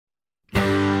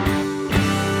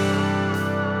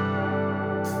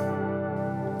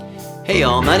Hey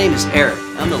y'all, my name is Eric.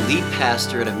 I'm the lead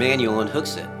pastor at Emmanuel in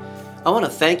Hooksett. I want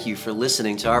to thank you for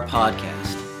listening to our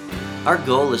podcast. Our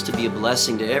goal is to be a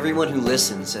blessing to everyone who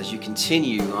listens as you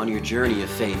continue on your journey of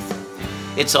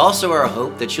faith. It's also our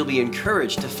hope that you'll be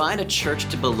encouraged to find a church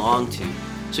to belong to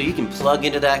so you can plug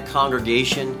into that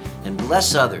congregation and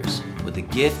bless others with the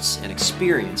gifts and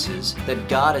experiences that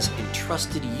God has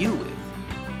entrusted you with.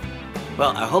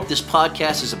 Well, I hope this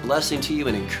podcast is a blessing to you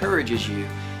and encourages you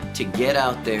to get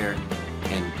out there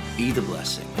and be the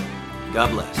blessing. God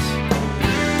bless.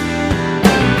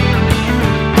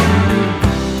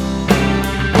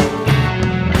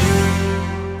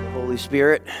 The Holy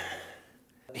Spirit,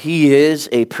 He is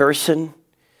a person.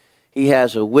 He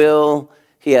has a will.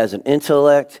 He has an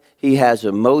intellect. He has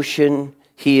emotion.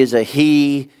 He is a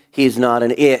he. He is not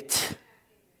an it.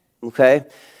 Okay?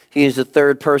 He is the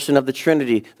third person of the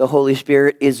Trinity. The Holy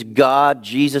Spirit is God.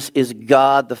 Jesus is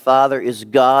God. The Father is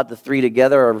God. The three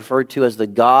together are referred to as the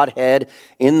Godhead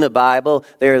in the Bible.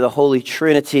 They are the Holy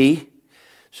Trinity.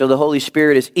 So the Holy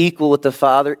Spirit is equal with the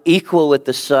Father, equal with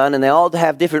the Son, and they all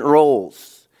have different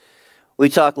roles. We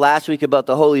talked last week about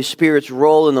the Holy Spirit's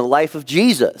role in the life of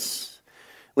Jesus.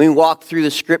 We walked through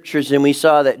the scriptures and we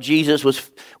saw that Jesus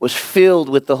was filled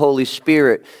with the Holy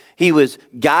Spirit. He was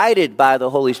guided by the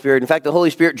Holy Spirit. In fact, the Holy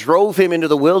Spirit drove him into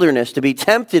the wilderness to be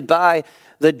tempted by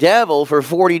the devil for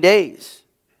 40 days.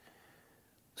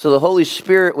 So the Holy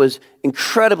Spirit was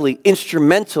incredibly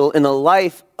instrumental in the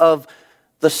life of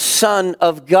the Son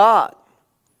of God.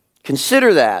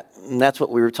 Consider that. And that's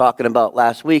what we were talking about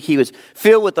last week. He was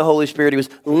filled with the Holy Spirit. He was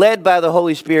led by the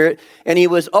Holy Spirit. And he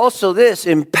was also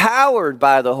empowered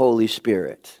by the Holy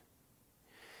Spirit.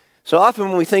 So often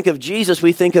when we think of Jesus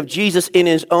in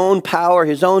his own power,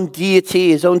 his own deity,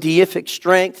 his own deific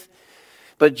strength.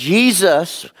 But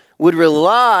Jesus would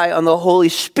rely on the Holy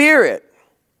Spirit.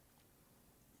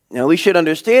 Now we should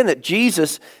understand that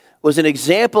Jesus was an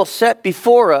example set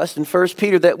before us in 1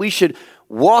 Peter that we should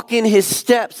walk in his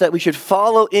steps, that we should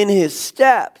follow in his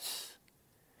steps.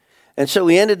 And so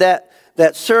we ended that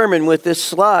sermon with this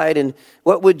slide, and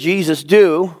what would Jesus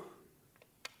do?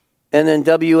 And then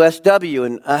WSW,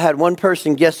 and I had one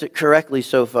person guess it correctly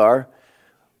so far.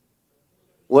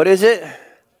 What is it?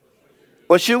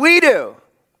 What should we do?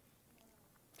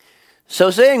 So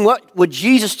saying what would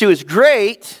Jesus do is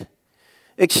great,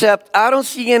 except I don't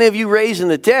see any of you raising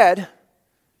the dead.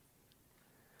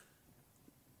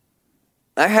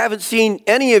 I haven't seen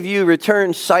any of you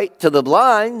return sight to the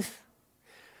blind.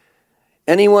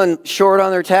 Anyone short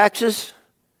on their taxes?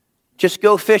 Just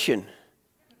go fishing.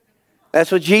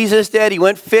 That's what Jesus did. He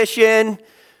went fishing,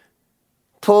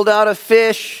 pulled out a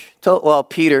fish. He told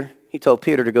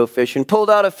Peter to go fishing, pulled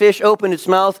out a fish, opened its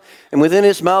mouth, and within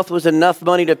its mouth was enough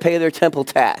money to pay their temple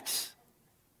tax.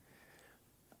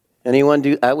 Anyone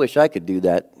do? I wish I could do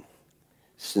that.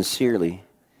 Sincerely,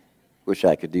 wish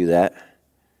I could do that.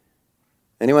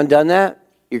 Anyone done that?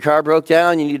 Your car broke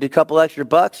down, you need a couple extra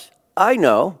bucks? I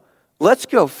know. Let's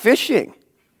go fishing.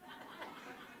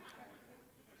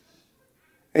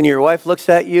 And your wife looks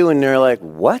at you and they're like,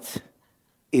 what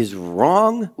is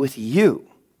wrong with you?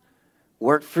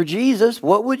 Work for Jesus.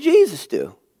 What would Jesus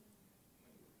do?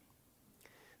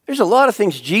 There's a lot of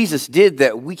things Jesus did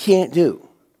that we can't do.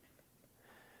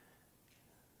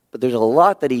 But there's a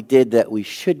lot that he did that we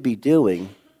should be doing.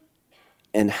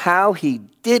 And how he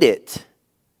did it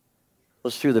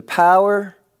was through the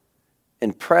power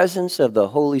and presence of the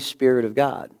Holy Spirit of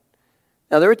God.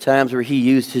 Now, there were times where he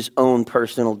used his own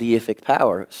personal deific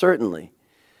power, certainly.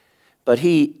 But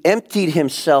he emptied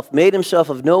himself, made himself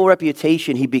of no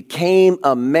reputation. He became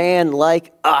a man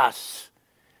like us.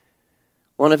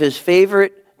 One of his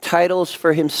favorite titles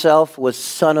for himself was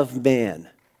Son of Man.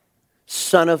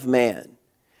 Son of Man.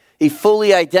 He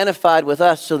fully identified with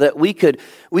us so that we could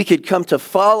come to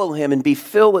follow him and be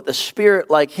filled with the Spirit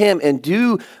like him and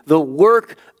do the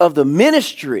work of the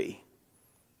ministry.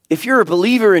 If you're a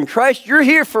believer in Christ, you're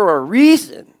here for a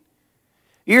reason.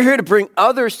 You're here to bring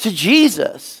others to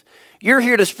Jesus. You're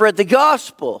here to spread the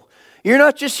gospel. You're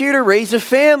not just here to raise a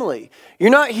family. You're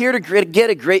not here to get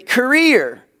a great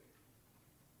career.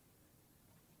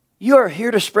 You are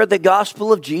here to spread the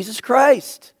gospel of Jesus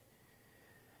Christ.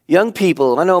 Young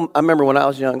people, I remember when I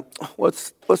was young,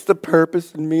 what's the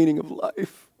purpose and meaning of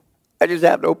life? I just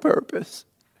have no purpose.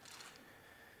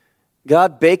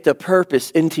 God baked a purpose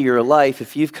into your life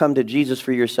if you've come to Jesus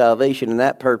for your salvation, and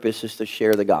that purpose is to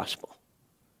share the gospel.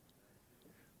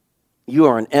 You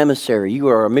are an emissary. You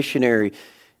are a missionary.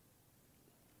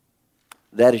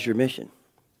 That is your mission.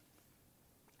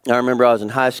 I remember I was in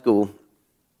high school,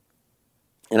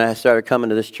 and I started coming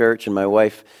to this church, and my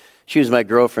wife, she was my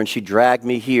girlfriend. She dragged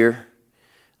me here.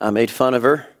 I made fun of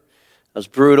her. I was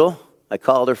brutal. I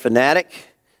called her fanatic.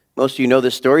 Most of you know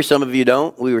this story. Some of you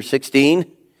don't. We were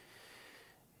 16.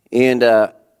 And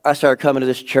I started coming to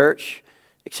this church,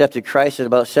 accepted Christ at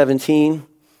about 17.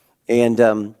 And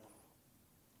the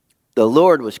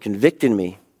Lord was convicting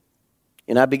me.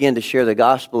 And I began to share the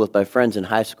gospel with my friends in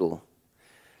high school.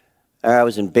 I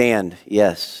was in band,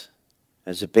 yes.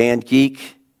 I was a band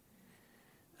geek.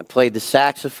 I played the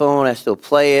saxophone. I still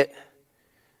play it.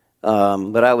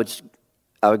 But I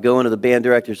would go into the band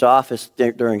director's office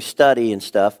during study and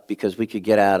stuff because we could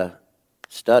get out of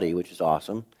study, which is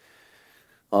awesome.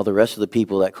 All the rest of the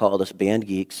people that called us band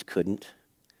geeks couldn't.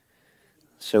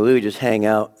 So we would just hang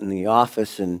out in the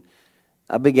office, and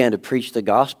I began to preach the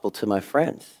gospel to my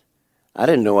friends. I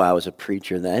didn't know I was a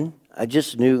preacher then. I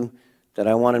just knew that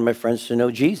I wanted my friends to know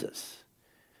Jesus.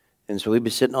 And so we'd be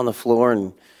sitting on the floor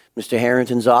in Mr.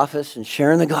 Harrington's office and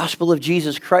sharing the gospel of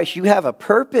Jesus Christ. You have a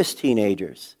purpose,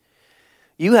 teenagers.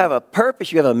 You have a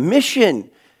purpose. You have a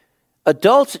mission.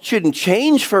 Adults, it shouldn't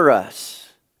change for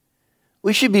us.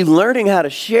 We should be learning how to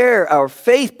share our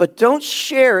faith, but don't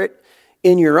share it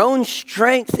in your own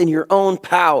strength, in your own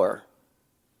power.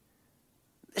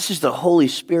 This is the Holy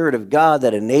Spirit of God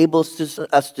that enables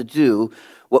us to do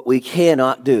what we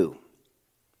cannot do.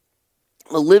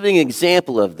 A living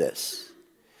example of this.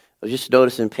 I was just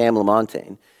noticing Pamela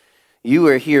Montaigne. You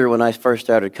were here when I first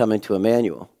started coming to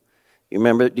Emmanuel.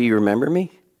 Do you remember me?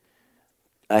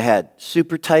 I had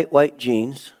super tight white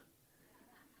jeans.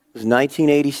 It was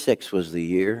 1986 was the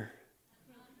year.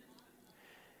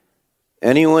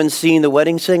 Anyone seen The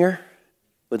Wedding Singer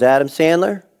with Adam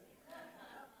Sandler?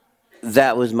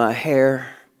 That was my hair.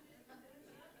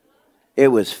 It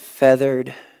was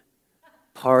feathered,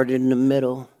 parted in the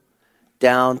middle,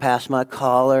 down past my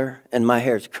collar, and my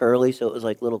hair's curly, so it was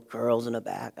like little curls in the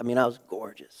back. I mean, I was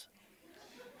gorgeous.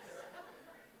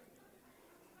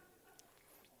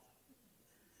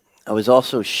 I was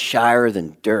also shyer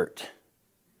than dirt.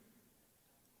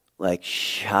 Like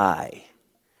shy.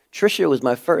 Tricia was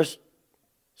my first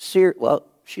she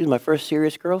was my first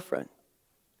serious girlfriend.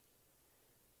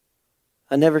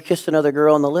 I never kissed another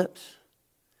girl on the lips.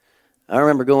 I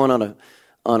remember going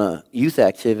on a youth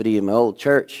activity in my old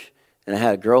church, and I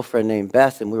had a girlfriend named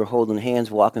Beth, and we were holding hands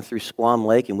walking through Squam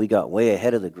Lake, and we got way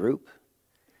ahead of the group.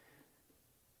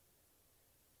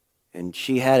 And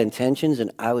she had intentions,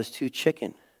 and I was too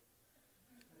chicken.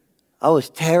 I was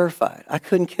terrified. I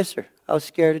couldn't kiss her. I was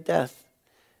scared to death.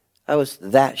 I was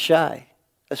that shy.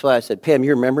 That's why I said, Pam,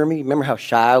 you remember me? Remember how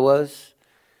shy I was?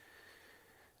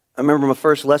 I remember my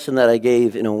first lesson that I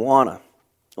gave in Awana.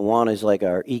 Awana is like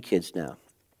our E-Kids now.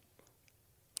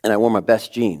 And I wore my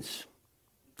best jeans.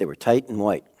 They were tight and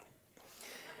white.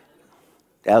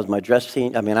 That was my dress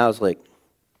scene. I mean, I was going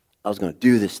to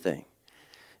do this thing.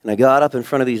 And I got up in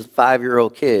front of these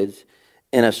 5-year-old kids,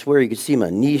 and I swear you could see my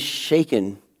knees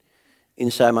shaking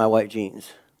inside my white jeans.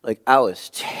 Like, I was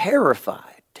terrified.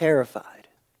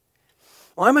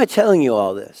 Why am I telling you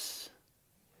all this?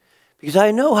 Because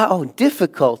I know how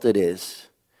difficult it is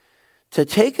to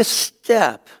take a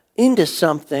step into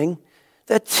something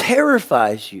that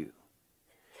terrifies you.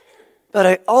 But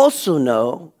I also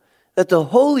know that the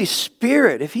Holy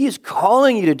Spirit, if He is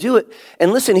calling you to do it,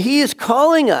 and listen, He is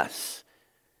calling us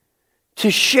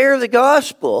to share the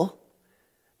gospel,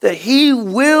 that He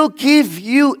will give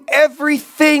you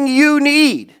everything you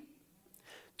need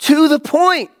to the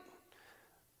point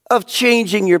of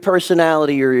changing your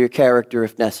personality or your character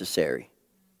if necessary.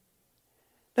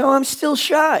 No, I'm still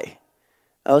shy.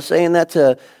 I was saying that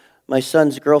to my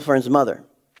son's girlfriend's mother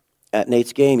at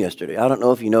Nate's game yesterday. I don't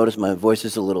know if you noticed my voice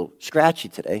is a little scratchy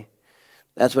today.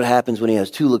 That's what happens when he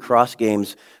has 2 lacrosse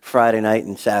games Friday night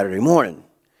and Saturday morning.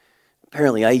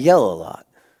 Apparently, I yell a lot.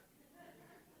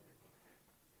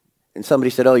 And somebody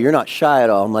said, oh, you're not shy at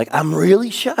all. I'm like, I'm really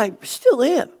shy. I still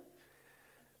am.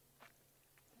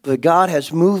 But God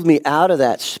has moved me out of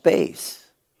that space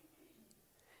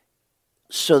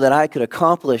so that I could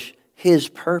accomplish His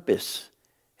purpose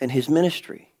and His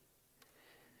ministry.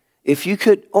 If you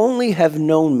could only have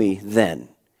known me then,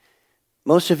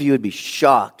 most of you would be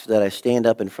shocked that I stand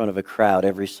up in front of a crowd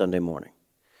every Sunday morning.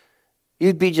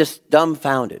 You'd be just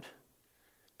dumbfounded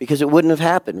because it wouldn't have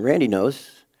happened. Randy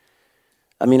knows.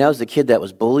 I mean, I was the kid that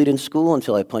was bullied in school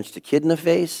until I punched a kid in the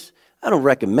face. I don't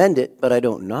recommend it, but I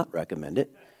don't not recommend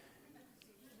it.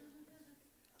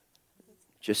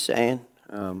 Just saying.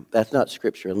 That's not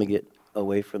scripture. Let me get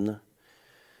away from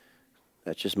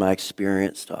that's just my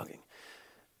experience talking.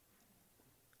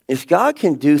 If God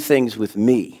can do things with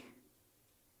me,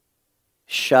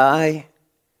 shy,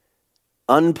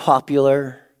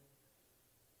 unpopular,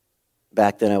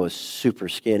 back then I was super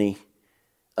skinny,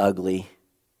 ugly,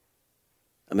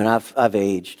 I mean, I've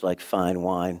aged like fine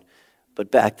wine.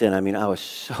 But back then, I mean,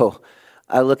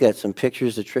 I look at some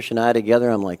pictures of Trish and I together,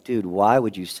 I'm like, dude, why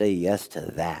would you say yes to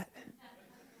that?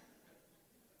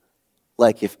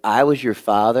 Like, if I was your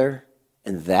father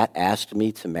and that asked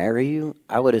me to marry you,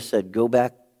 I would have said, go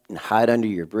back and hide under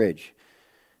your bridge,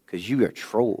 because you are a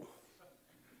troll.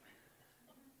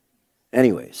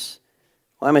 Anyways,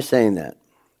 why am I saying that?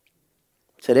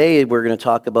 Today, we're going to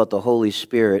talk about the Holy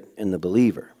Spirit and the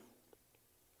believer.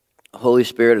 The Holy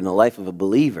Spirit in the life of a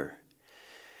believer.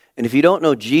 And if you don't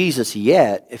know Jesus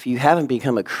yet, if you haven't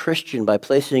become a Christian by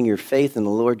placing your faith in the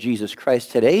Lord Jesus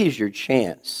Christ, today is your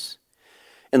chance.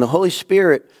 And the Holy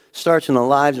Spirit starts in the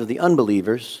lives of the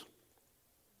unbelievers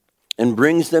and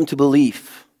brings them to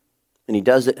belief. And he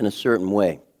does it in a certain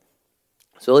way.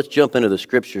 So let's jump into the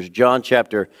scriptures. John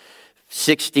chapter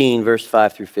 16, verse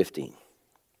 5 through 15.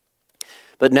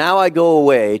 But now I go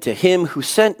away to him who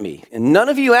sent me, and none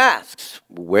of you asks,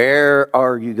 where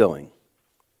are you going?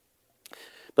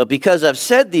 But because I've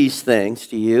said these things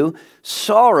to you,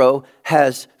 sorrow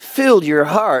has filled your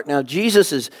heart. Now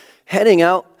Jesus is heading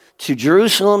out to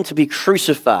Jerusalem to be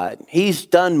crucified. He's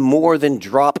done more than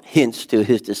drop hints to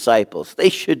his disciples. They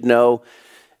should know.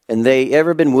 And they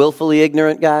ever been willfully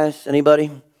ignorant, guys?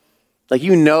 Anybody? Like,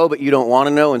 you know, but you don't want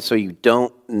to know, and so you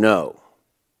don't know.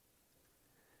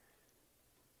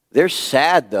 They're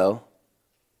sad, though.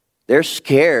 They're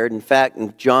scared. In fact,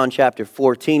 in John chapter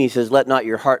 14, he says, let not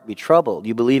your heart be troubled.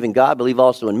 You believe in God, believe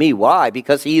also in me. Why?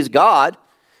 Because he is God.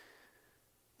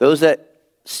 Those that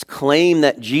claim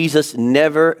that Jesus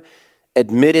never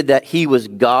admitted that he was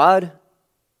God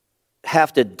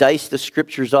have to dice the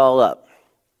scriptures all up.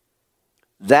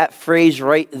 That phrase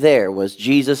right there was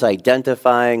Jesus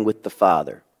identifying with the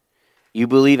Father. You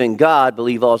believe in God,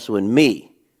 believe also in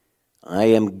me. I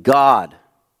am God.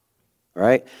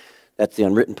 Right? That's the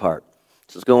unwritten part.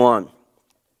 So let's go on.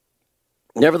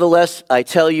 Nevertheless, I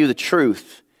tell you the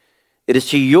truth. It is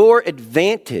to your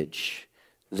advantage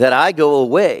that I go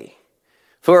away.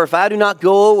 For if I do not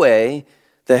go away,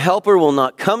 the Helper will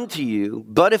not come to you.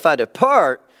 But if I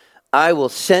depart, I will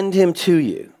send him to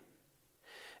you.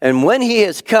 And when he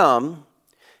has come,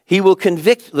 he will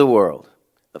convict the world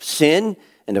of sin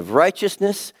and of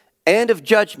righteousness and of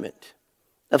judgment.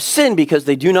 Of sin, because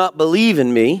they do not believe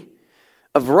in me.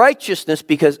 Of righteousness,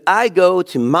 because I go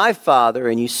to my Father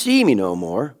and you see me no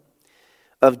more.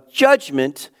 Of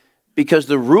judgment, because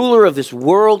the ruler of this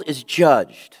world is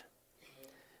judged.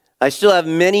 I still have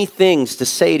many things to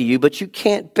say to you, but you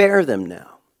can't bear them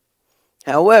now.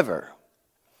 However,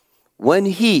 when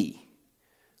he,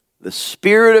 the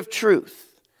Spirit of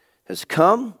truth, has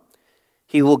come,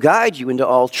 he will guide you into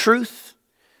all truth.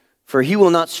 For he will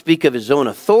not speak of his own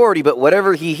authority, but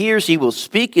whatever he hears, he will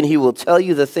speak, and he will tell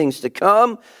you the things to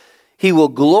come. He will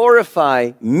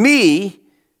glorify me,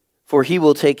 for he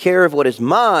will take care of what is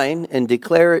mine and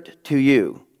declare it to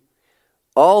you.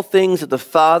 All things that the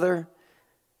Father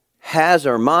has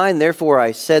are mine. Therefore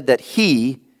I said that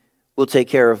he will take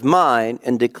care of mine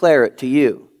and declare it to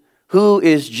you. Who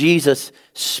is Jesus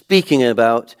speaking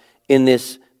about in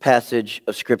this passage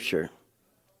of Scripture?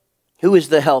 Who is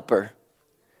the helper?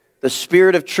 The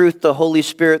Spirit of truth, the Holy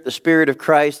Spirit, the Spirit of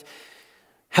Christ,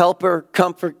 helper,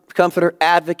 comforter,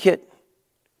 advocate.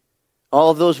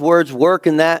 All of those words work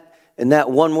in that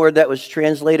one word that was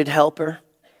translated helper.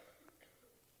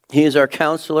 He is our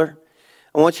counselor.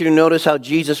 I want you to notice how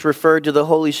Jesus referred to the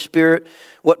Holy Spirit.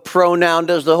 What pronoun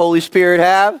does the Holy Spirit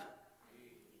have?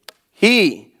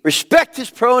 He. Respect his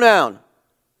pronoun.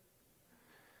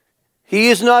 He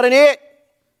is not an it.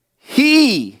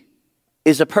 He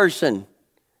is a person.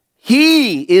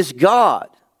 He is God.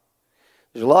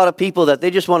 There's a lot of people that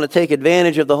they just want to take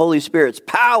advantage of the Holy Spirit's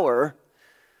power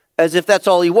as if that's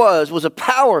all he was a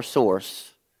power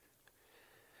source.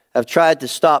 I've tried to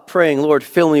stop praying, Lord,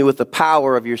 fill me with the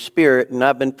power of your Spirit, and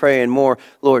I've been praying more,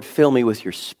 Lord, fill me with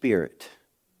your Spirit.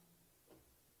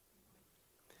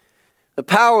 The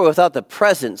power without the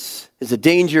presence is a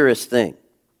dangerous thing.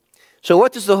 So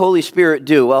what does the Holy Spirit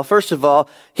do? Well, first of all,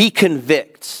 he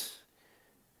convicts.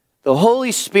 The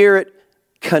Holy Spirit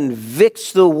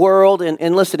convicts the world,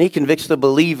 and listen, he convicts the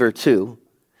believer too.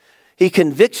 He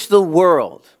convicts the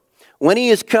world. When he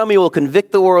has come, he will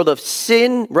convict the world of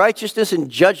sin, righteousness, and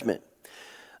judgment.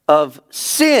 Of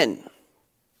sin,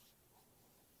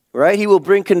 right? He will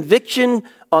bring conviction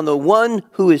on the one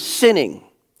who is sinning.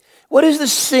 What is the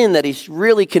sin that he's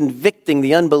really convicting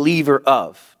the unbeliever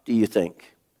of, do you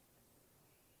think?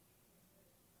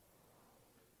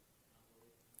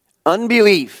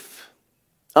 Unbelief.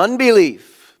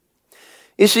 Unbelief.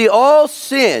 You see, all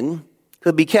sin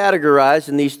could be categorized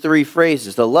in these three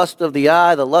phrases: the lust of the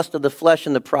eye, the lust of the flesh,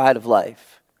 and the pride of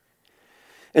life.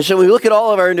 And so when we look at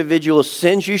all of our individual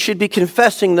sins, you should be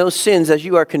confessing those sins as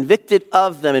you are convicted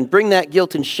of them and bring that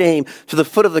guilt and shame to the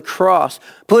foot of the cross.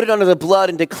 Put it under the blood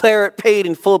and declare it paid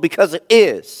in full, because it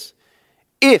is,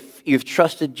 if you've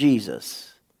trusted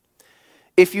Jesus.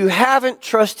 If you haven't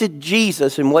trusted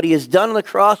Jesus and what he has done on the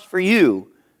cross for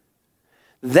you,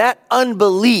 that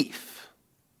unbelief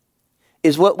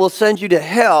is what will send you to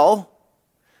hell,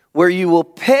 where you will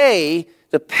pay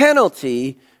the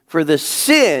penalty for the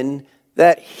sin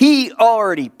that he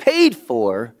already paid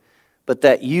for, but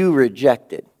that you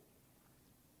rejected.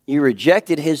 You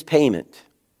rejected his payment,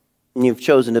 and you've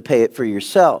chosen to pay it for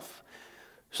yourself.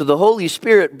 So the Holy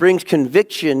Spirit brings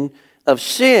conviction of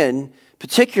sin,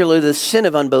 particularly the sin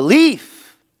of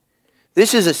unbelief.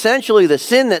 This is essentially the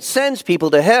sin that sends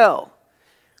people to hell.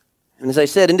 And as I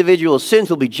said, individual sins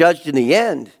will be judged in the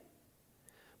end,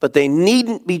 but they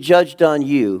needn't be judged on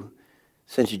you,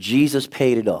 since Jesus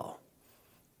paid it all.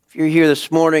 If you're here this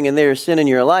morning and there's sin in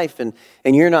your life and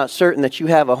you're not certain that you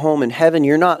have a home in heaven,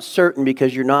 you're not certain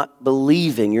because you're not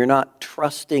believing, you're not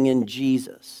trusting in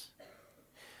Jesus.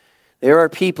 There are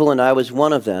people, and I was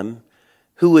one of them,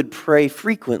 who would pray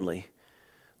frequently,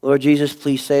 Lord Jesus,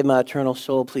 please save my eternal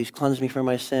soul, please cleanse me from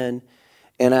my sin.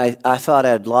 And I thought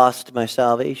I'd lost my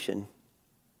salvation.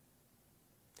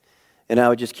 And I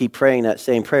would just keep praying that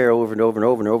same prayer over and over and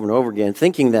over and over and over again,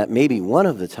 thinking that maybe one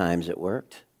of the times it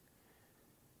worked.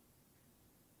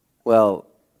 Well,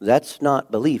 that's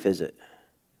not belief, is it?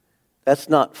 That's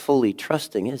not fully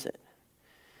trusting, is it?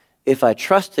 If I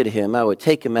trusted him, I would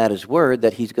take him at his word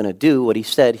that he's going to do what he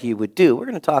said he would do. We're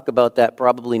going to talk about that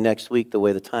probably next week, the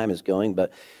way the time is going,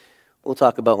 but we'll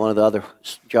talk about one of the other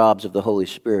jobs of the Holy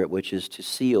Spirit, which is to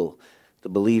seal the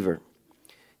believer.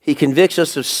 He convicts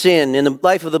us of sin. In the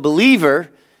life of the believer,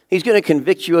 he's going to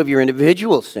convict you of your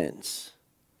individual sins.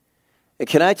 And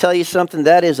can I tell you something?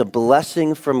 That is a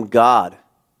blessing from God.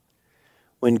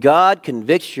 When God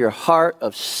convicts your heart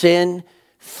of sin,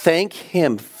 thank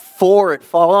him for it.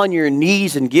 Fall on your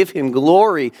knees and give him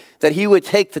glory that he would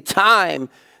take the time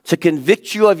to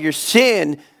convict you of your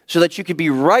sin so that you could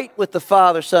be right with the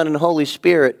Father, Son, and Holy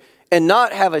Spirit and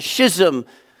not have a schism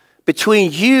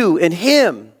between you and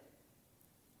him.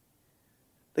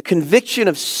 The conviction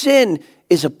of sin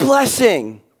is a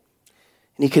blessing.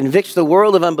 And he convicts the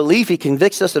world of unbelief. He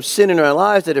convicts us of sin in our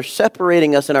lives that are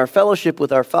separating us in our fellowship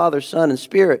with our Father, Son, and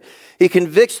Spirit. He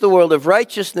convicts the world of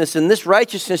righteousness, and this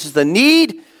righteousness is the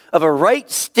need of a right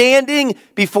standing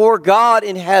before God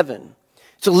in heaven.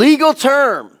 It's a legal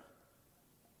term.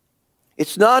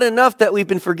 It's not enough that we've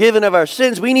been forgiven of our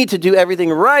sins. We need to do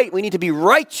everything right. We need to be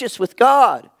righteous with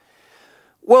God.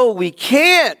 Well, we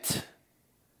can't.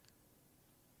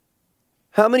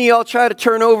 How many of y'all try to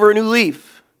turn over a new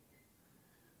leaf?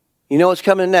 You know what's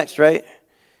coming next, right?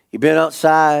 You've been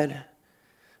outside.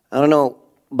 I don't know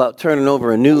about turning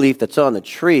over a new leaf that's on the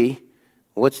tree.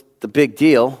 What's the big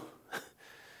deal?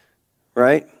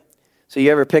 Right? So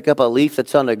you ever pick up a leaf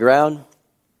that's on the ground?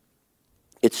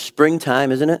 It's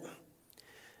springtime, isn't it?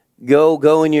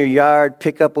 Go in your yard,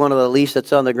 pick up one of the leaves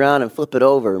that's on the ground and flip it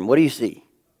over. And what do you see?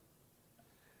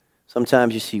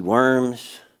 Sometimes you see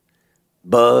worms,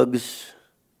 bugs,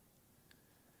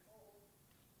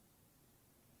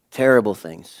 terrible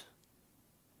things.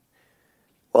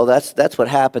 Well, that's what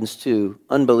happens to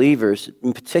unbelievers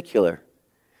in particular.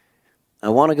 I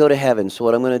want to go to heaven, so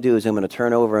what I'm going to do is I'm going to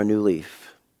turn over a new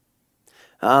leaf.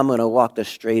 I'm going to walk the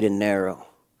straight and narrow.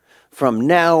 From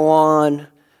now on,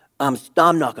 I'm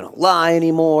not going to lie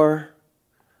anymore.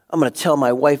 I'm going to tell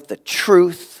my wife the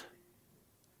truth.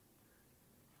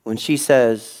 When she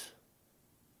says,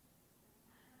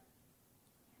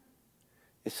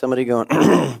 is somebody going,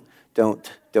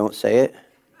 don't say it?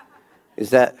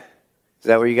 Is that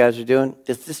what you guys are doing?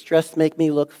 Does this dress make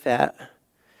me look fat?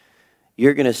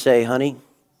 You're going to say, honey,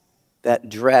 that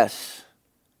dress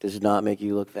does not make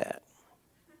you look fat.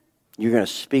 You're going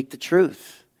to speak the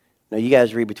truth. Now, you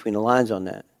guys read between the lines on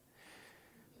that.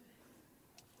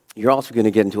 You're also going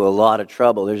to get into a lot of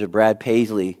trouble. There's a Brad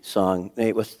Paisley song.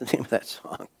 Nate, what's the name of that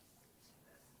song?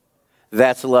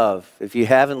 That's Love. If you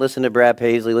haven't listened to Brad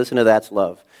Paisley, listen to That's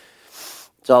Love.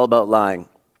 It's all about lying.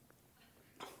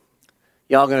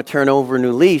 Y'all going to turn over a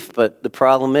new leaf, but the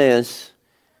problem is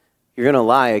you're going to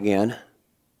lie again.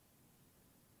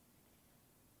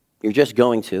 You're just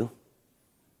going to.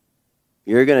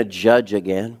 You're going to judge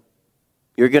again.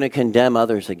 You're going to condemn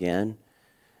others again.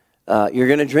 You're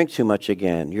going to drink too much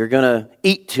again. You're going to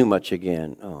eat too much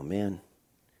again. Oh, man.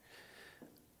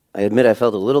 I admit I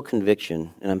felt a little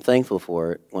conviction, and I'm thankful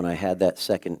for it when I had that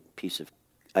second piece of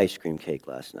ice cream cake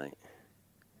last night.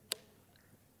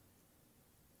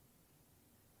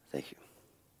 Thank you.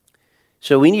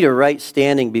 So we need a right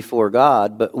standing before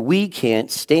God, but we can't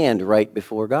stand right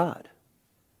before God.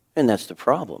 And that's the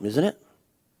problem, isn't it?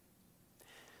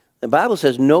 The Bible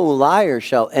says no liar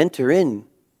shall enter in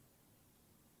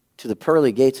to the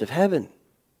pearly gates of heaven.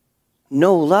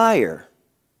 No liar.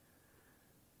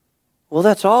 Well,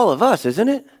 that's all of us, isn't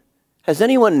it? Has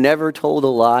anyone never told a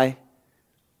lie?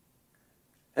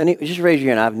 Just raise your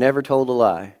hand. I've never told a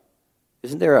lie.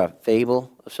 Isn't there a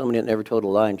fable of somebody that never told a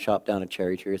lie and chopped down a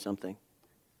cherry tree or something?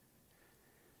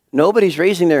 Nobody's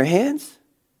raising their hands?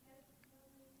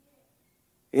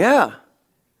 Yeah.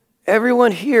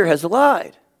 Everyone here has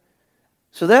lied.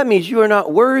 So that means you are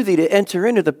not worthy to enter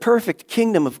into the perfect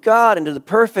kingdom of God, into the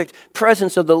perfect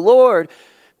presence of the Lord,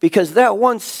 because that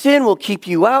one sin will keep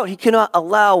you out. He cannot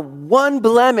allow one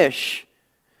blemish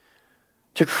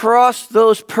to cross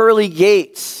those pearly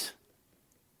gates.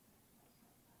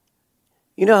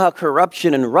 You know how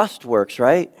corruption and rust works,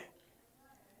 right?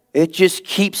 It just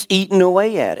keeps eating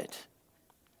away at it.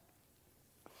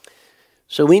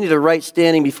 So we need a right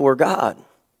standing before God.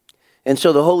 And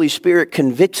so the Holy Spirit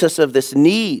convicts us of this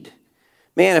need.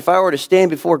 Man, if I were to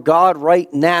stand before God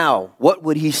right now, what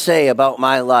would he say about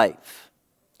my life?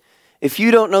 If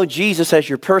you don't know Jesus as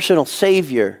your personal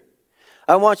Savior,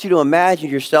 I want you to imagine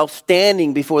yourself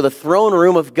standing before the throne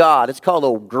room of God. It's called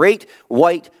a great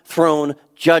white throne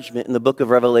judgment in the book of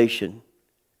Revelation.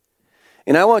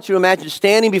 And I want you to imagine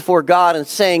standing before God and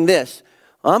saying this: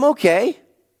 I'm okay.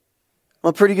 I'm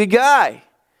a pretty good guy.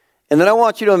 And then I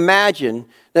want you to imagine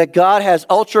that God has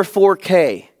Ultra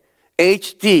 4K,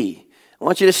 HD. I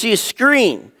want you to see a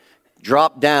screen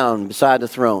drop down beside the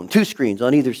throne. 2 screens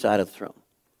on either side of the throne.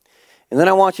 And then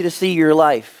I want you to see your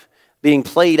life being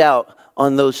played out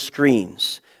on those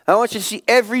screens. I want you to see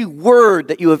every word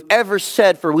that you have ever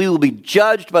said, for we will be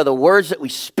judged by the words that we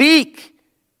speak.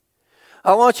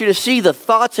 I want you to see the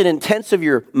thoughts and intents of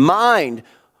your mind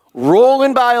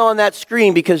rolling by on that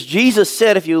screen, because Jesus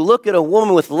said if you look at a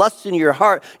woman with lust in your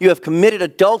heart, you have committed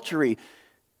adultery.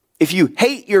 If you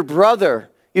hate your brother,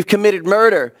 you've committed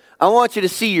murder. I want you to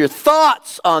see your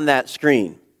thoughts on that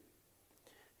screen.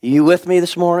 Are you with me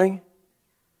this morning?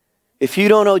 If you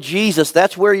don't know Jesus,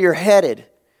 that's where you're headed.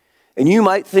 And you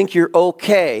might think you're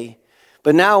okay,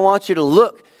 but now I want you to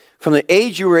look from the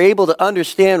age you were able to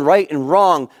understand right and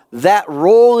wrong. That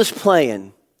role is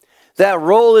playing. That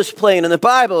role is playing. In the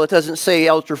Bible, it doesn't say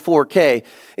Ultra 4K.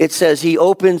 It says he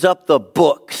opens up the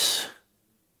books.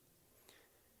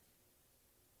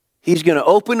 He's going to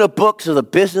open the books of the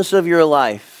business of your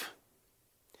life.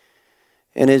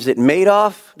 And is it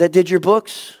Madoff that did your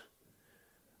books?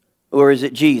 Or is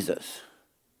it Jesus?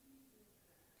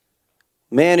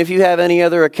 Man, if you have any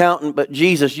other accountant but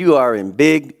Jesus, you are in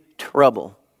big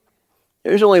trouble.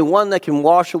 There's only one that can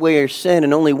wash away your sin,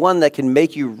 and only one that can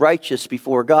make you righteous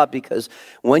before God, because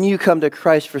when you come to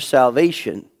Christ for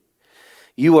salvation,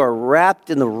 you are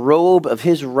wrapped in the robe of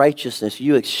his righteousness.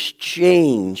 You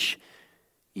exchange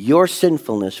your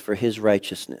sinfulness for his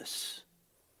righteousness.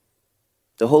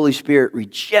 The Holy Spirit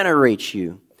regenerates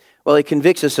you. Well, he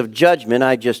convicts us of judgment.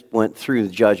 I just went through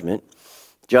the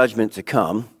judgment to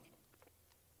come.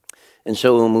 And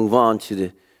so we'll move on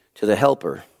to the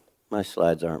helper. My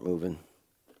slides aren't moving.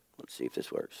 Let's see if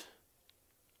this works.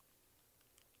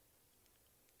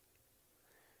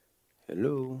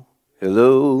 Hello.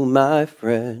 Hello, my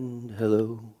friend.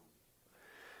 Hello.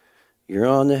 You're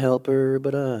on the helper,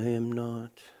 but I am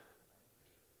not.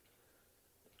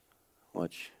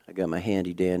 Watch. I got my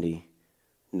handy dandy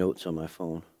notes on my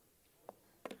phone.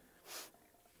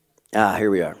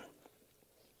 Here we are.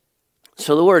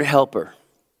 So the word helper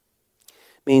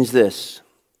means this: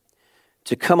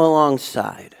 to come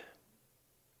alongside.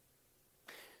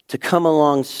 To come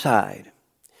alongside.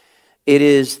 It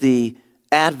is the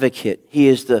advocate. He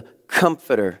is the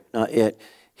comforter, not it.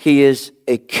 He is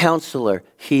a counselor.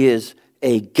 He is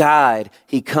a guide.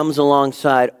 He comes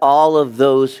alongside all of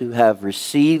those who have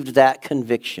received that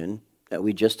conviction that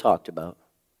we just talked about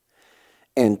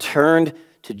and turned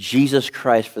to Jesus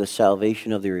Christ for the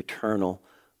salvation of their eternal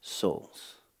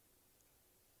souls.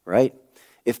 Right?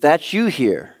 If that's you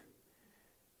here,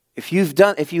 if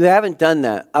you haven't done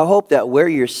that, I hope that where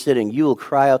you're sitting, you will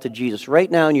cry out to Jesus right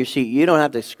now in your seat. You don't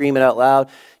have to scream it out loud.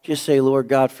 Just say, Lord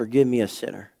God, forgive me, a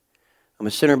sinner. I'm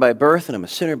a sinner by birth and I'm a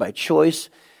sinner by choice.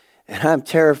 And I'm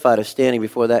terrified of standing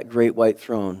before that great white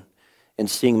throne and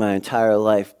seeing my entire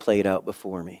life played out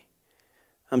before me.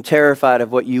 I'm terrified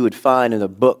of what you would find in the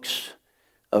books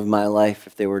of my life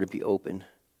if they were to be open.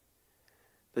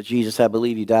 But Jesus, I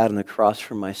believe you died on the cross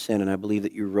for my sin, and I believe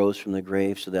that you rose from the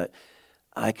grave so that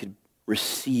I could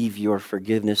receive your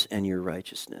forgiveness and your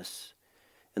righteousness.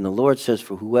 And the Lord says,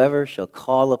 for whoever shall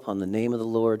call upon the name of the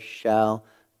Lord shall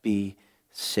be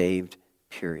saved,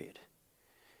 period.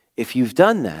 If you've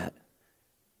done that,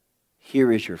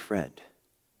 here is your friend.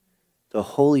 The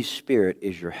Holy Spirit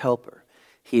is your helper.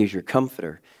 He is your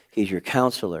comforter. He is your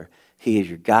counselor. He is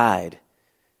your guide.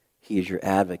 He is your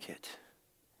advocate.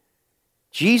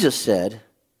 Jesus said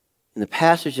in the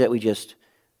passage that we just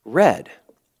read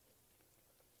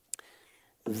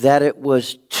that it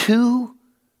was to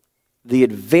the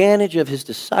advantage of his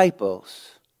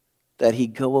disciples that he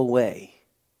go away.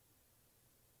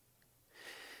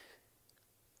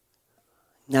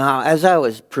 Now, as I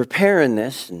was preparing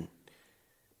this, and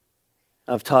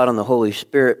I've taught on the Holy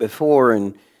Spirit before,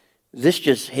 and this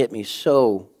just hit me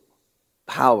so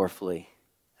powerfully.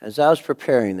 As I was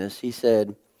preparing this, he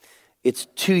said, it's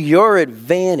to your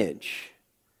advantage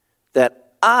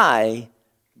that I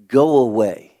go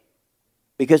away.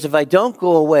 Because if I don't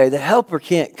go away, the helper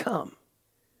can't come.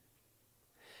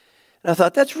 And I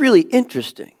thought, that's really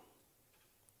interesting.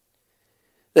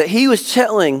 That he was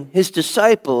telling his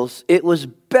disciples it was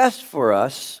best for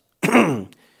us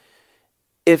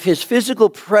if his physical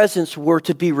presence were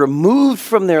to be removed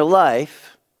from their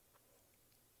life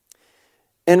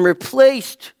and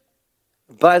replaced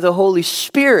by the Holy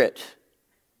Spirit,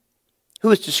 who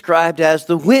is described as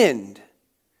the wind.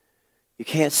 You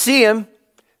can't see him,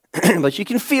 but you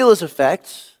can feel his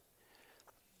effects.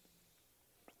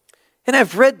 And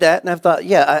I've read that, and I've thought,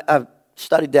 yeah, I've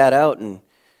studied that out, and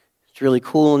it's really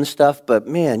cool and stuff. But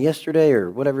man, yesterday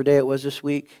or whatever day it was this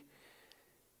week,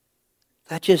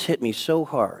 that just hit me so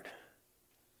hard.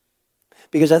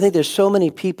 Because I think there's so many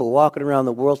people walking around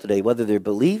the world today, whether they're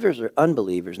believers or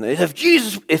unbelievers, and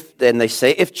they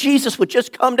say, if Jesus would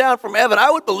just come down from heaven,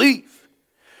 I would believe.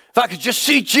 If I could just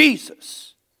see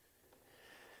Jesus.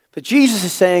 But Jesus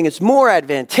is saying it's more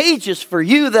advantageous for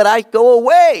you that I go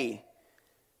away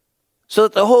so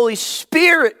that the Holy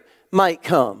Spirit might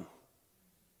come.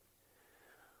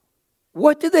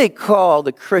 What did they call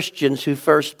the Christians who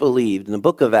first believed in the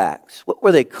book of Acts? What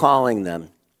were they calling them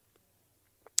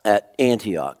at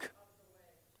Antioch?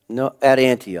 No, at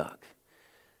Antioch.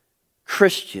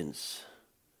 Christians.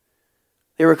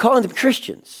 They were calling them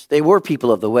Christians. They were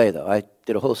people of the way, though. I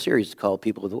did a whole series called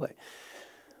People of the Way.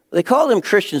 They call them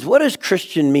Christians. What does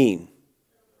Christian mean?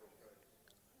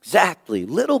 Exactly,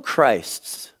 little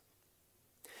Christs.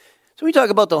 So we talk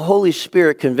about the Holy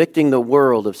Spirit convicting the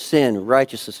world of sin,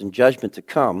 righteousness, and judgment to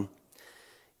come.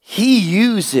 He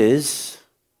uses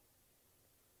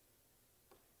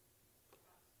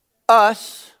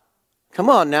us. Come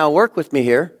on now, work with me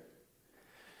here.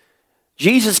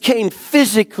 Jesus came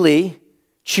physically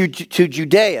to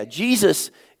Judea. Jesus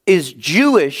is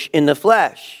Jewish in the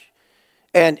flesh.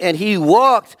 And he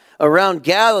walked around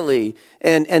Galilee,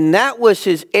 and that was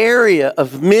his area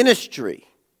of ministry.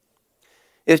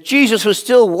 If Jesus was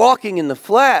still walking in the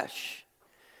flesh,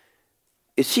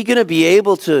 is he going to be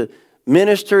able to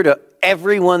minister to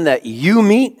everyone that you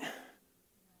meet?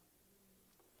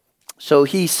 So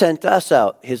he sent us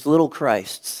out, his little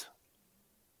Christs,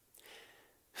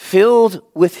 filled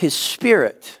with his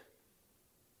Spirit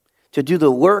to do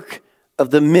the work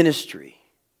of the ministry.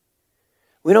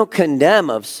 We don't condemn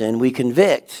of sin, we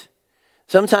convict.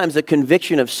 Sometimes the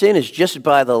conviction of sin is just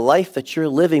by the life that you're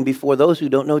living before those who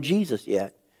don't know Jesus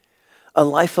yet. A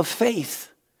life of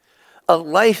faith. A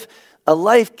life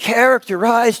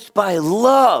characterized by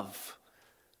love.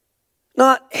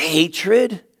 Not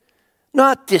hatred,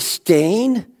 not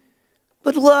disdain,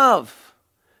 but love.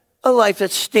 A life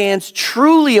that stands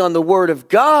truly on the Word of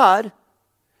God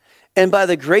and by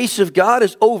the grace of God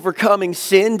is overcoming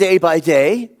sin day by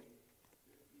day.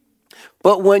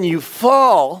 But when you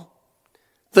fall,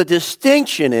 the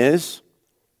distinction is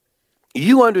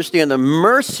you understand the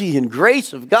mercy and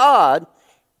grace of God.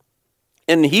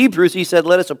 In Hebrews, he said,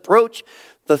 let us approach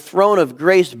the throne of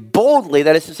grace boldly,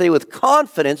 that is to say with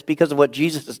confidence because of what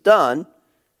Jesus has done,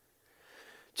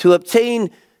 to obtain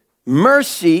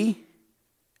mercy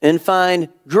and find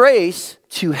grace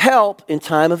to help in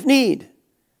time of need.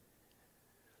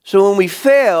 So when we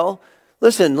fail,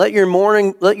 listen, let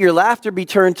your laughter be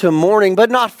turned to mourning, but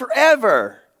not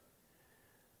forever.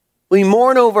 We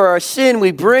mourn over our sin.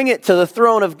 We bring it to the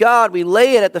throne of God. We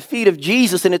lay it at the feet of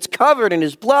Jesus, and it's covered in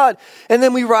his blood. And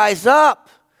then we rise up.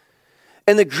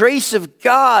 And the grace of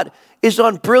God is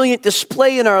on brilliant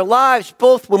display in our lives,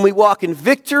 both when we walk in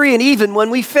victory and even when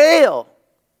we fail.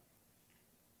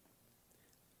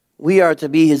 We are to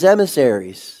be his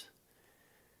emissaries.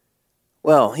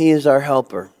 Well, he is our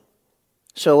helper.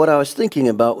 So what I was thinking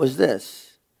about was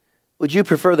this. Would you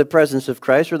prefer the presence of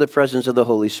Christ or the presence of the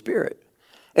Holy Spirit?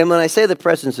 And when I say the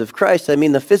presence of Christ, I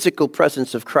mean the physical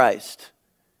presence of Christ.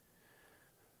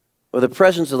 or the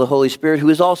presence of the Holy Spirit, who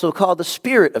is also called the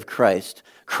Spirit of Christ.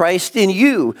 Christ in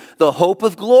you, the hope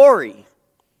of glory.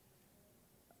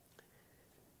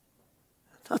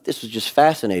 I thought this was just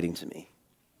fascinating to me.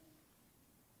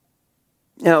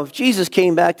 Now, if Jesus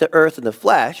came back to earth in the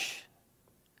flesh,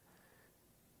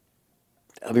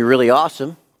 that would be really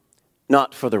awesome.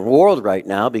 Not for the world right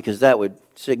now, because that would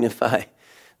signify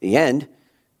the end.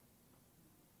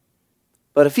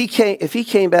 But if he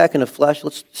came back in the flesh,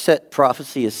 let's set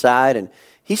prophecy aside, and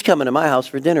he's coming to my house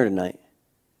for dinner tonight.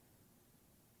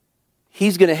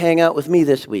 He's going to hang out with me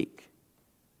this week.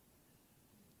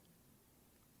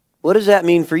 What does that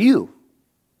mean for you?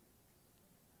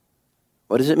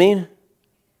 What does it mean?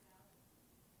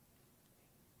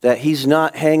 That he's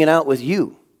not hanging out with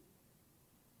you.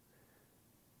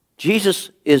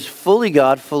 Jesus is fully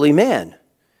God, fully man.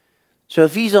 So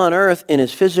if he's on earth in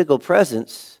his physical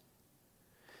presence,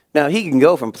 now he can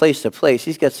go from place to place.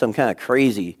 He's got some kind of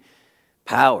crazy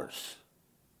powers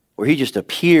where he just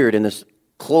appeared in this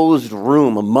closed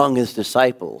room among his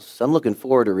disciples. So I'm looking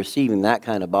forward to receiving that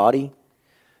kind of body.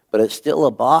 But it's still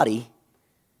a body.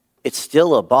 It's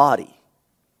still a body.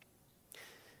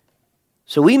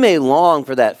 So we may long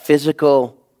for that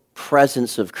physical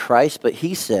presence of Christ, but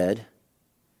he said,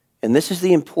 and this is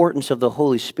the importance of the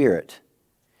Holy Spirit,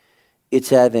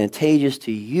 it's advantageous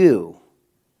to you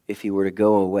if he were to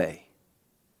go away.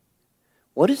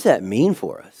 What does that mean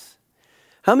for us?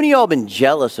 How many of y'all been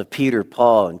jealous of Peter,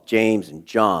 Paul, and James, and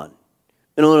John?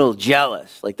 Been a little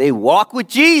jealous. Like they walk with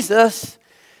Jesus.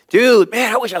 Dude,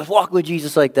 man, I wish I was walking with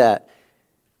Jesus like that.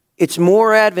 It's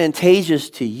more advantageous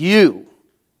to you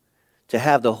to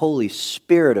have the Holy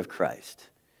Spirit of Christ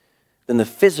than the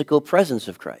physical presence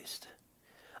of Christ.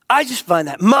 I just find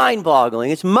that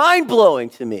mind-boggling. It's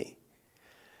mind-blowing to me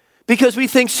because we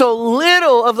think so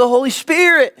little of the Holy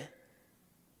Spirit.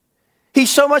 He's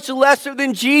so much lesser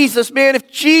than Jesus. Man, if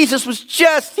Jesus was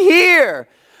just here,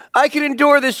 I could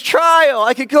endure this trial.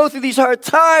 I could go through these hard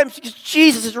times because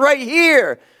Jesus is right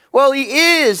here. Well,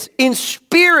 he is in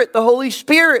spirit, the Holy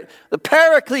Spirit, the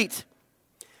Paraclete,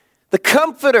 the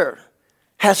Comforter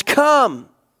has come.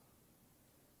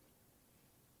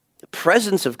 The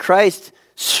presence of Christ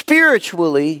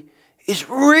spiritually is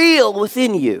real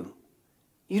within you.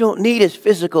 You don't need his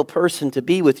physical person to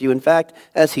be with you. In fact,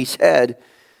 as he said,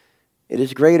 it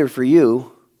is greater for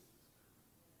you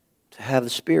to have the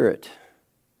Spirit.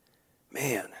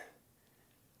 Man,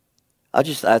 I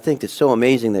think it's so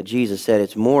amazing that Jesus said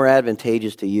it's more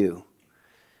advantageous to you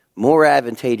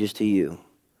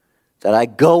that I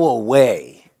go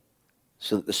away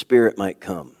so that the Spirit might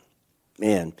come.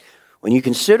 Man, when you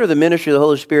consider the ministry of the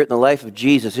Holy Spirit in the life of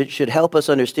Jesus, it should help us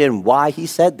understand why he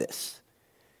said this.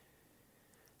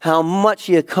 How much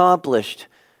he accomplished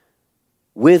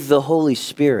with the Holy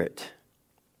Spirit.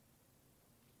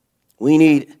 We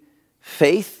need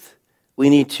faith. We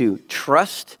need to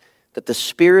trust that the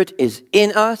Spirit is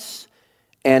in us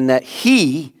and that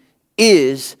he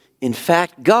is, in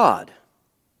fact, God.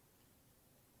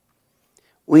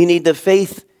 We need the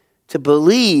faith to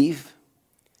believe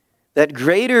that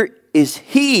greater is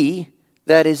he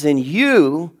that is in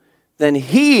you than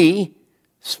he,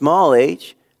 small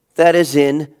h, that is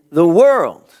in the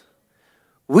world.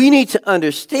 We need to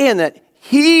understand that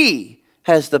he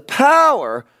has the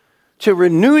power to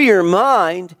renew your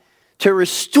mind, to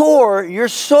restore your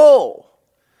soul.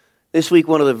 This week,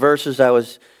 one of the verses I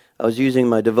was using in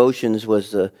my devotions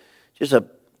was just a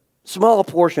small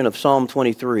portion of Psalm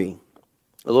 23.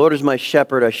 The Lord is my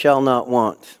shepherd, I shall not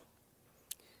want.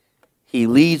 He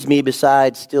leads me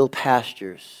beside still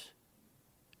pastures,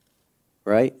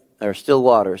 right? Or still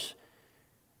waters.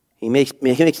 He makes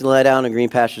me lie down in green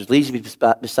pastures, leads me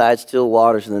beside still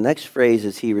waters. And the next phrase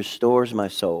is, he restores my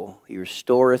soul. He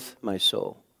restoreth my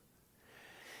soul.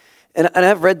 And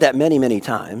I've read that many, many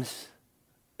times.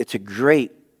 It's a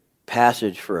great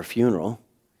passage for a funeral.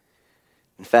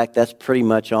 In fact, that's pretty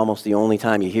much almost the only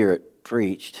time you hear it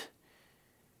preached.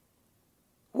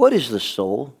 What is the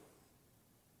soul?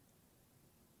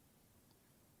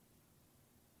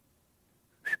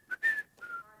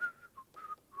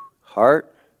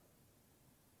 Heart,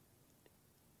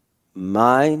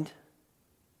 mind,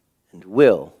 and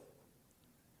will.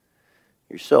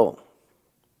 Your soul.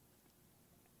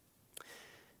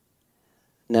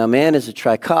 Now, man is a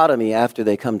trichotomy. After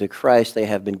they come to Christ, they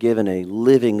have been given a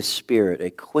living spirit, a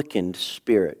quickened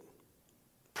spirit.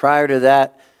 Prior to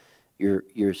that,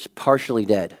 you're partially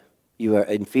dead.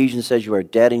 Ephesians says you are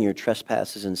dead in your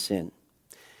trespasses and sin.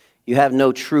 You have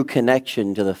no true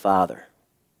connection to the Father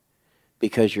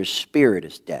because your spirit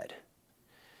is dead.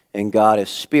 And God is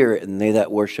spirit, and they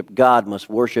that worship God must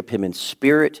worship him in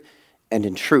spirit and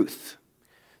in truth.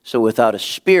 So without a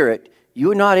spirit,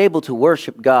 you are not able to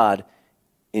worship God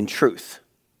in truth.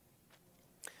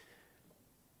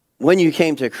 When you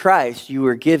came to Christ, you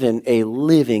were given a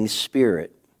living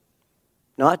spirit.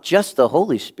 Not just the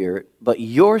Holy Spirit, but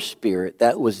your spirit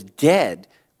that was dead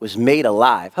was made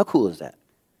alive. How cool is that?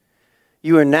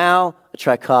 You are now a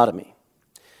trichotomy.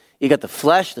 You got the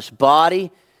flesh, this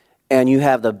body, and you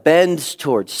have the bends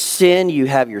towards sin. You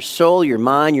have your soul, your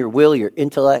mind, your will, your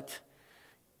intellect,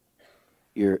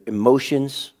 your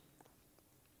emotions.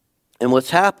 And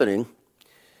what's happening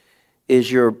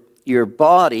is your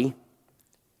body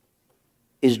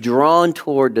is drawn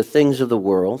toward the things of the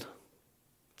world.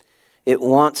 It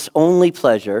wants only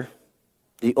pleasure.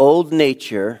 The old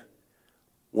nature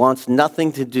wants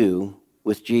nothing to do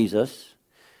with Jesus.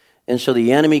 And so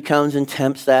the enemy comes and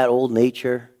tempts that old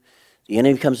nature. The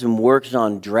enemy comes and works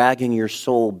on dragging your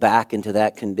soul back into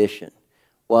that condition,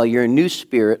 while your new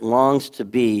spirit longs to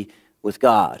be with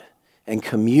God and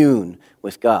commune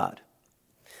with God.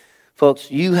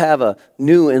 Folks, you have a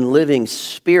new and living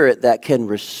spirit that can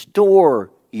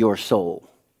restore your soul.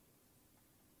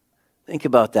 Think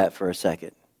about that for a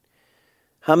second.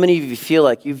 How many of you feel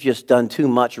like you've just done too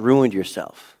much, ruined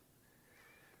yourself?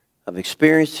 I've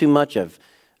experienced too much.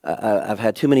 I've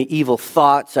had too many evil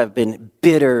thoughts. I've been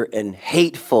bitter and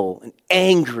hateful and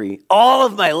angry all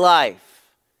of my life.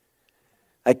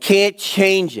 I can't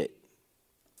change it.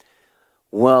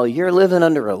 Well, you're living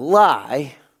under a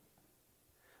lie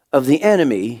of the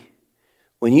enemy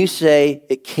when you say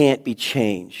it can't be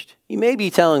changed. You may be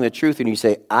telling the truth when you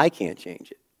say, I can't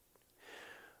change it.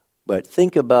 But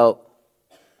think about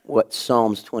what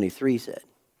Psalms 23 said.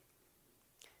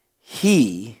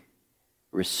 He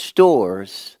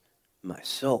restores my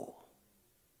soul.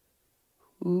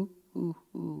 Ooh, ooh,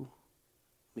 ooh.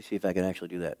 Let me see if I can actually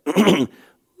do that.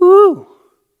 Ooh.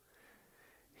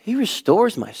 He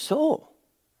restores my soul.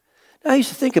 Now, I used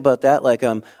to think about that like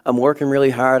I'm working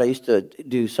really hard. I used to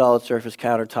do solid surface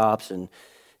countertops and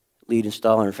lead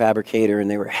installer and fabricator, and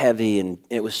they were heavy, and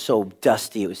it was so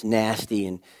dusty. It was nasty,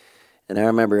 and I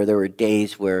remember there were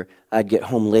days where I'd get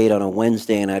home late on a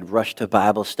Wednesday, and I'd rush to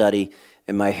Bible study,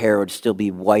 and my hair would still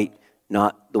be white,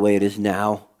 not the way it is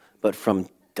now, but from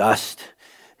dust.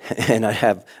 And I'd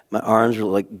have, my arms were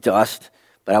like dust,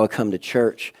 but I would come to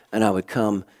church, and I would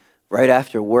come right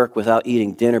after work without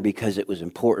eating dinner because it was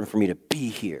important for me to be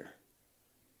here.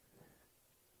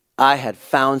 I had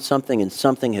found something, and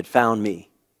something had found me.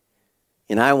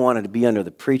 And I wanted to be under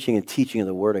the preaching and teaching of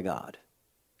the Word of God.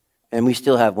 And we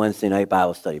still have Wednesday night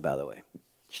Bible study, by the way.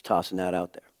 Just tossing that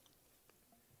out there.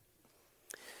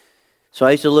 So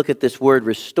I used to look at this word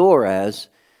restore as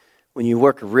when you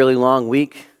work a really long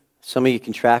week. Some of you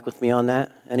can track with me on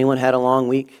that. Anyone had a long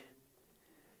week?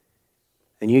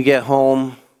 And you get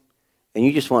home and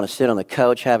you just want to sit on the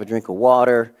couch, have a drink of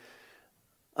water,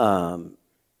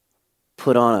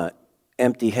 put on an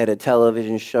empty-headed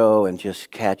television show and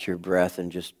just catch your breath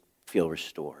and just feel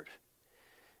restored.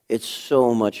 It's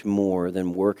so much more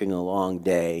than working a long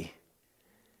day,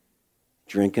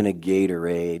 drinking a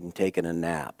Gatorade and taking a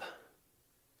nap.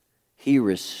 He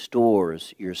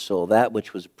restores your soul, that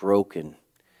which was broken,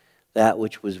 that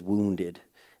which was wounded,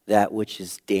 that which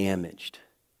is damaged.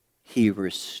 He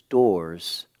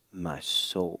restores my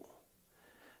soul.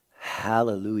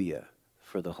 Hallelujah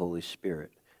for the Holy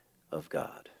Spirit of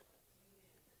God.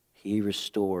 He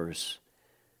restores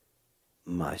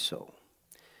my soul.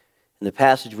 In the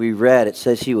passage we read, it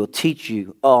says he will teach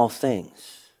you all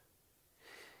things.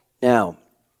 Now,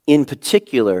 in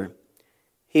particular,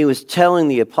 he was telling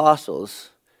the apostles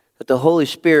that the Holy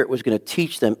Spirit was going to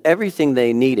teach them everything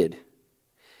they needed.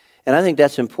 And I think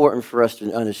that's important for us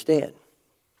to understand.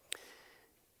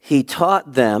 He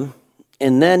taught them,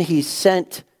 and then he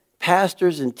sent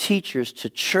pastors and teachers to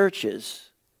churches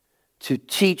to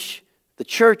teach the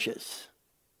churches.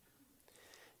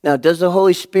 Now, can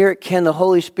the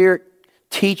Holy Spirit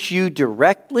teach you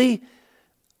directly?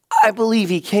 I believe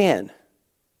he can.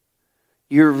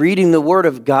 You're reading the Word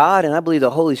of God, and I believe the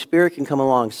Holy Spirit can come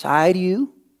alongside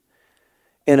you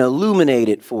and illuminate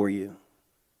it for you.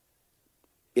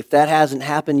 If that hasn't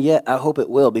happened yet, I hope it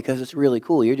will, because it's really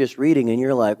cool. You're just reading and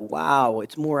you're like, wow,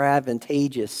 it's more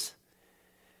advantageous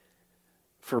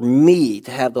for me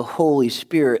to have the Holy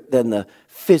Spirit than the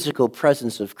physical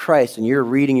presence of Christ. And you're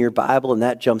reading your Bible and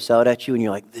that jumps out at you and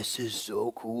you're like, this is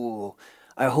so cool.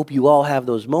 I hope you all have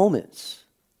those moments.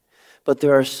 But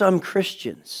there are some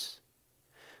Christians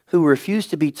who refuse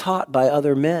to be taught by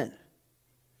other men,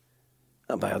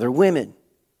 by other women.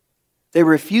 They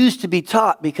refuse to be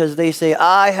taught because they say,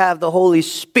 I have the Holy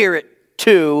Spirit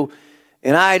too,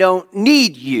 and I don't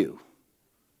need you.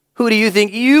 Who do you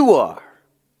think you are?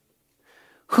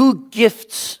 Who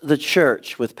gifts the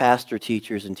church with pastor,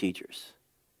 teachers, and teachers?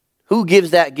 Who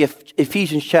gives that gift?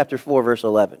 Ephesians chapter 4, verse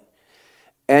 11.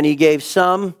 And he gave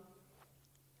some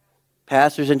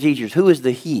pastors and teachers. Who is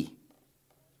the he?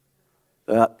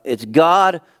 It's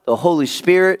God, the Holy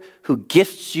Spirit, who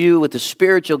gifts you with the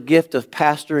spiritual gift of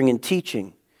pastoring and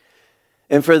teaching.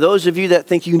 And for those of you that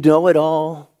think you know it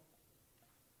all,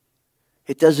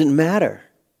 it doesn't matter.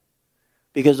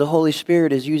 Because the Holy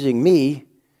Spirit is using me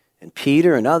and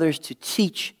Peter and others to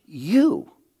teach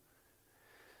you.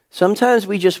 Sometimes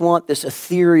we just want this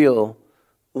ethereal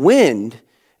wind,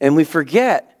 and we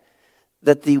forget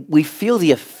that we feel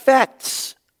the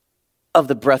effects of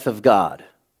the breath of God.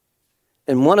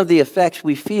 And one of the effects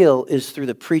we feel is through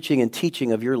the preaching and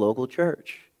teaching of your local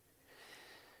church.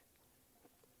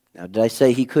 Now, did I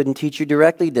say he couldn't teach you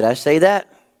directly? Did I say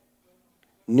that?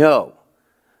 No.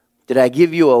 Did I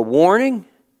give you a warning?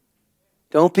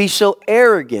 Don't be so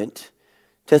arrogant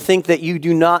to think that you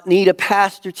do not need a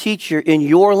pastor teacher in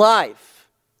your life.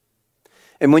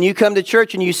 And when you come to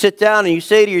church and you sit down and you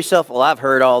say to yourself, well, I've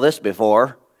heard all this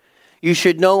before, you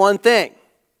should know one thing.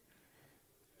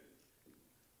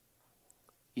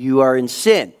 You are in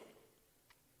sin.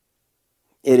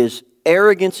 It is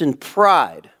arrogance and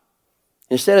pride.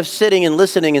 Instead of sitting and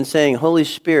listening and saying, Holy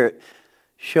Spirit,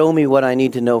 show me what I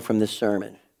need to know from this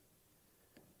sermon.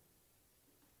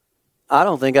 I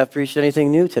don't think I've preached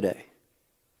anything new today.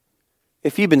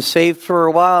 If you've been saved for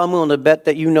a while, I'm willing to bet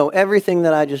that you know everything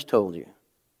that I just told you.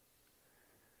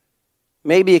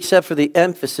 Maybe except for the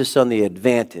emphasis on the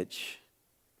advantage.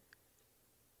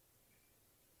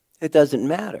 It doesn't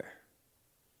matter.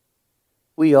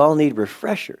 We all need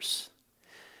refreshers.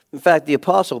 In fact, the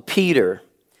Apostle Peter,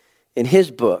 in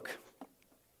his book,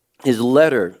 his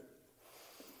letter,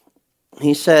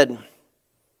 he said,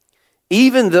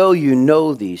 even though you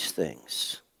know these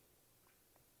things,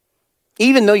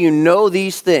 even though you know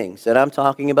these things that I'm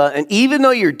talking about, and even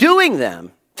though you're doing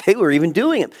them, they were even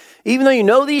doing them, even though you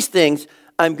know these things,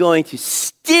 I'm going to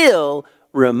still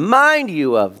remind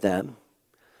you of them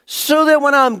so that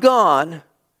when I'm gone,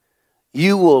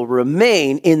 you will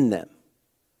remain in them.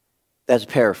 That's a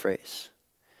paraphrase.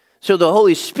 So the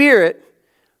Holy Spirit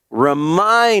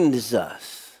reminds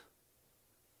us.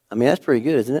 I mean, that's pretty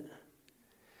good, isn't it?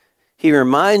 He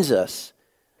reminds us,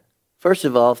 first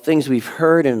of all, things we've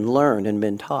heard and learned and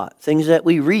been taught, things that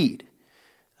we read.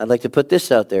 I'd like to put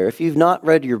this out there. If you've not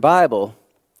read your Bible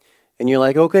and you're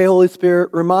like, okay, Holy Spirit,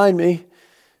 remind me.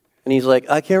 And he's like,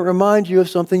 I can't remind you of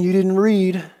something you didn't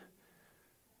read.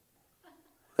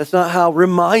 That's not how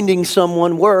reminding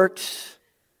someone works.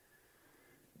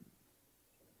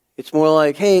 It's more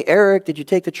like, hey, Eric, did you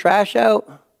take the trash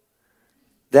out?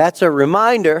 That's a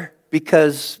reminder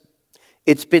because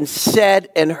it's been said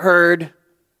and heard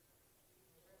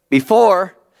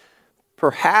before,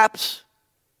 perhaps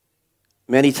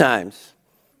many times.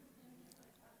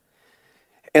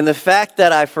 And the fact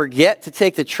that I forget to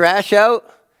take the trash out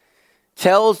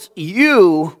tells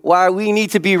you why we need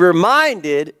to be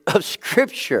reminded of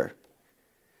Scripture.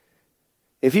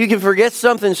 If you can forget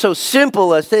something so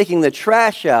simple as taking the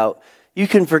trash out, you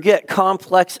can forget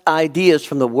complex ideas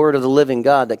from the Word of the living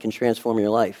God that can transform your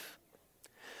life.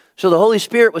 So the Holy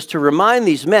Spirit was to remind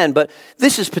these men, but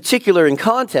this is particular in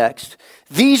context.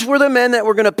 These were the men that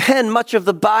were going to pen much of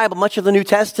the Bible, much of the New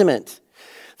Testament.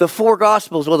 The four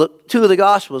Gospels, well, the two of the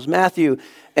Gospels, Matthew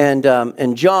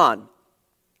and John,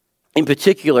 in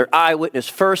particular, eyewitness,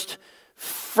 first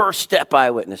step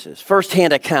eyewitnesses,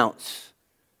 first-hand accounts.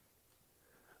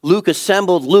 Luke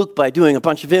assembled Luke by doing a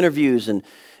bunch of interviews, and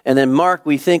then Mark,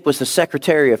 we think, was the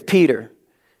secretary of Peter.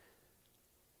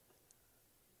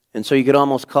 And so you could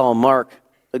almost call Mark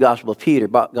the Gospel of Peter,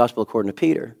 Gospel according to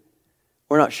Peter.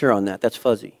 We're not sure on that. That's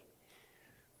fuzzy.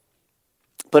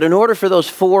 But in order for those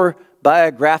four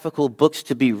biographical books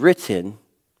to be written,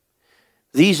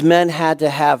 these men had to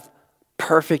have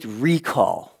perfect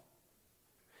recall.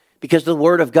 Because the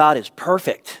Word of God is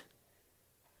perfect.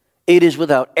 It is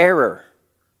without error.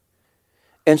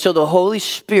 And so the Holy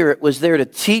Spirit was there to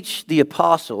teach the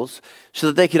apostles so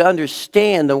that they could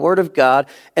understand the Word of God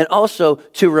and also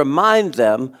to remind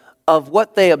them of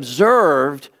what they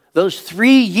observed those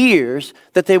 3 years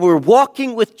that they were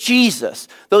walking with Jesus.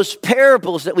 Those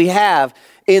parables that we have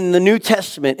in the New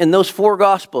Testament, in those four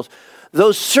Gospels,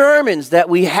 those sermons that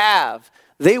we have,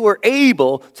 they were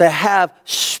able to have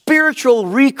spiritual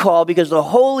recall because the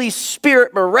Holy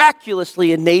Spirit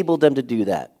miraculously enabled them to do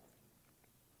that.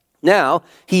 Now,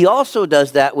 he also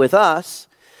does that with us.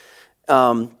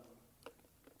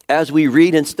 As we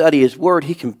read and study his word,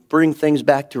 he can bring things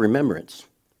back to remembrance.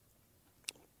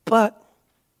 But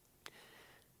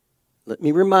let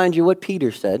me remind you what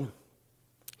Peter said.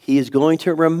 He is going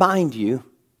to remind you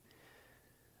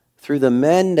through the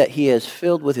men that he has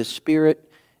filled with his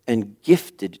Spirit and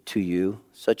gifted to you,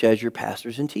 such as your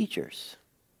pastors and teachers.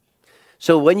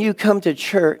 So when you come to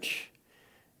church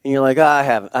and you're like,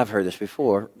 I've heard this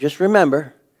before, just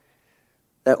remember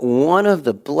that one of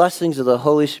the blessings of the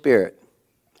Holy Spirit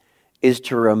is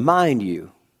to remind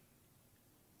you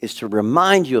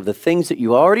of the things that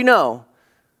you already know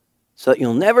so that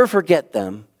you'll never forget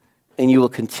them and you will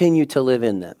continue to live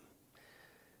in them.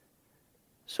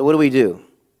 So what do?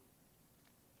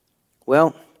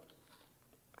 Well,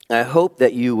 I hope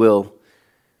that you will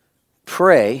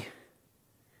pray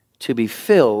to be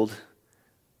filled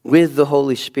with the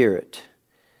Holy Spirit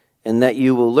and that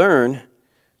you will learn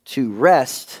to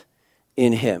rest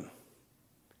in him.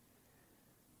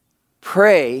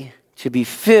 Pray to be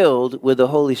filled with the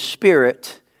Holy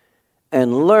Spirit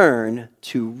and learn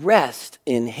to rest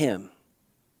in him.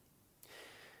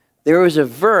 There was a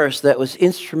verse that was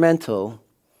instrumental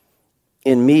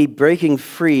in me breaking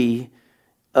free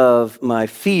of my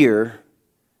fear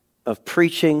of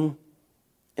preaching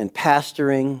and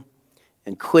pastoring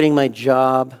and quitting my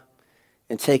job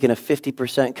and taking a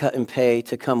 50% cut in pay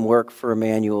to come work for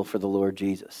Emmanuel for the Lord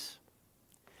Jesus.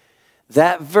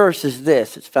 That verse is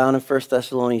this. It's found in 1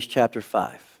 Thessalonians chapter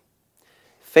 5.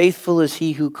 Faithful is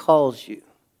he who calls you,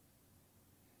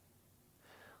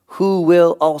 who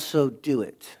will also do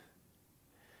it.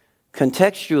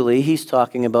 Contextually, he's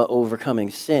talking about overcoming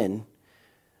sin,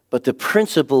 but the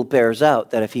principle bears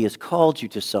out that if he has called you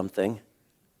to something,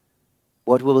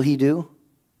 what will he do?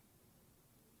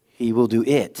 He will do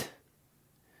it.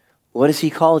 What has he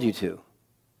called you to?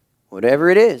 Whatever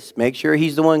it is, make sure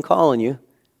he's the one calling you,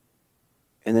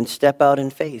 and then step out in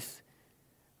faith.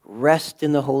 Rest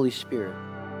in the Holy Spirit.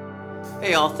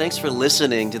 Hey all, thanks for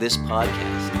listening to this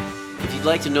podcast. If you'd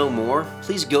like to know more,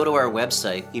 please go to our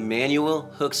website,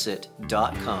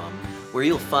 EmmanuelHooksett.com, where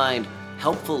you'll find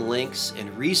helpful links and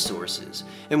resources,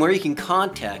 and where you can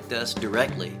contact us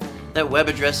directly. That web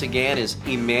address again is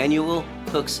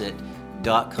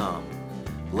EmmanuelHooksett.com.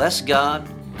 Bless God,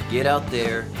 get out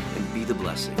there, and be the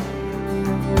blessing.